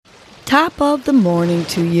Top of the morning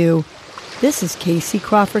to you. This is Casey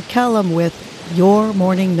Crawford Kellum with Your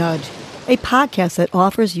Morning Nudge, a podcast that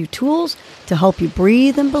offers you tools to help you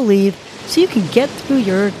breathe and believe so you can get through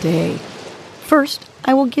your day. First,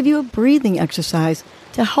 I will give you a breathing exercise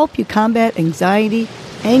to help you combat anxiety,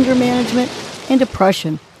 anger management, and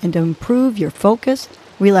depression, and to improve your focus,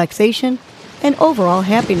 relaxation, and overall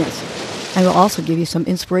happiness. I will also give you some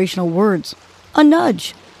inspirational words, a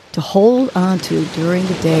nudge, to hold on to during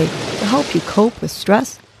the day to help you cope with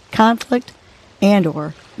stress, conflict, and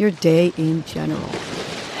or your day in general.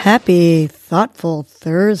 Happy Thoughtful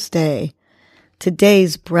Thursday.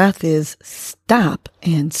 Today's breath is stop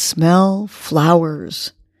and smell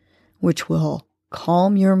flowers, which will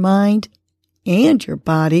calm your mind and your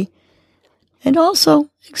body and also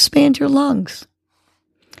expand your lungs.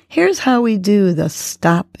 Here's how we do the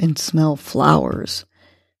stop and smell flowers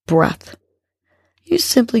breath. You're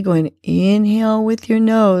simply going to inhale with your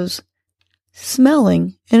nose,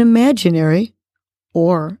 smelling an imaginary,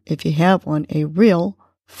 or if you have one, a real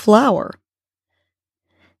flower.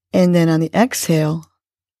 And then on the exhale,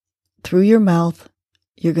 through your mouth,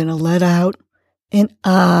 you're going to let out an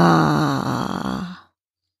ah.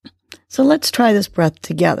 So let's try this breath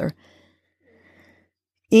together.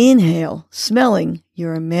 Inhale, smelling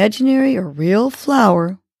your imaginary or real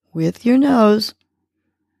flower with your nose.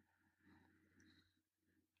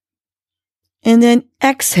 And then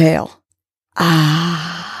exhale.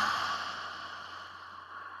 Ah.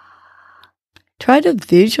 Try to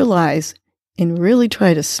visualize and really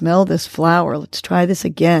try to smell this flower. Let's try this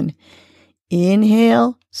again.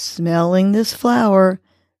 Inhale, smelling this flower.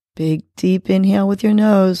 Big, deep inhale with your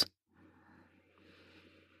nose.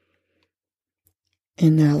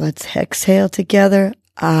 And now let's exhale together.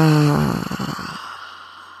 Ah.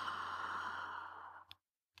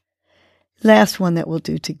 Last one that we'll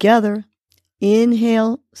do together.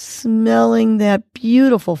 Inhale, smelling that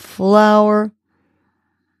beautiful flower.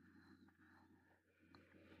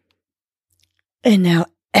 And now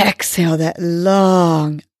exhale that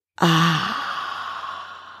long ah.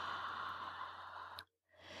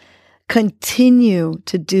 Continue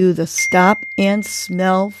to do the stop and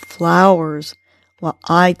smell flowers while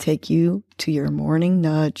I take you to your morning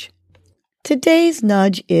nudge. Today's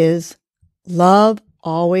nudge is love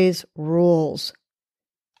always rules.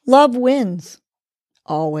 Love wins.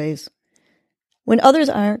 Always. When others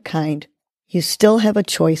aren't kind, you still have a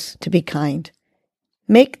choice to be kind.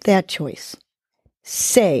 Make that choice.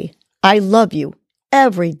 Say, I love you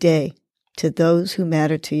every day to those who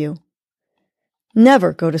matter to you.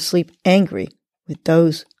 Never go to sleep angry with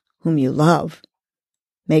those whom you love.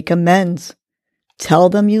 Make amends. Tell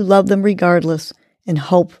them you love them regardless and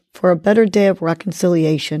hope for a better day of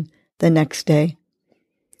reconciliation the next day.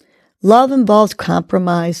 Love involves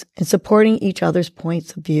compromise and supporting each other's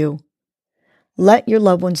points of view. Let your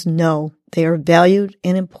loved ones know they are valued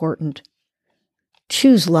and important.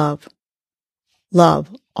 Choose love. Love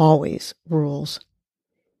always rules.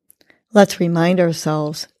 Let's remind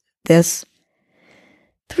ourselves this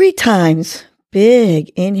 3 times. Big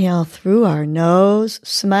inhale through our nose,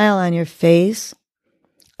 smile on your face.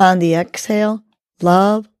 On the exhale,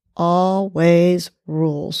 love always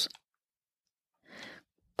rules.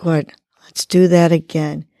 Good. Let's do that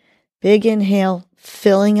again. Big inhale,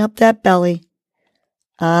 filling up that belly.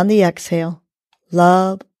 On the exhale,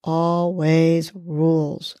 love always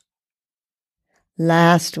rules.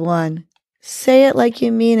 Last one. Say it like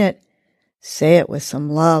you mean it. Say it with some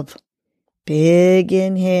love. Big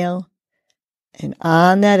inhale. And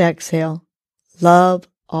on that exhale, love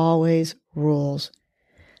always rules.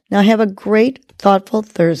 Now have a great, thoughtful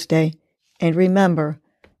Thursday. And remember,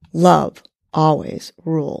 love always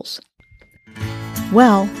rules.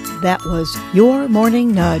 Well, that was your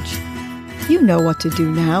morning nudge. You know what to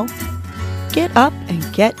do now. Get up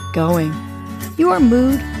and get going. Your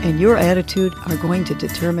mood and your attitude are going to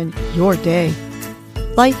determine your day.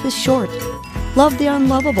 Life is short. Love the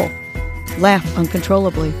unlovable. Laugh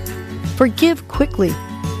uncontrollably. Forgive quickly.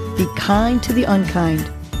 Be kind to the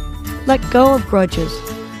unkind. Let go of grudges.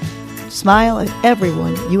 Smile at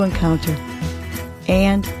everyone you encounter.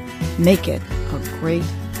 And make it a great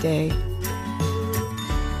day.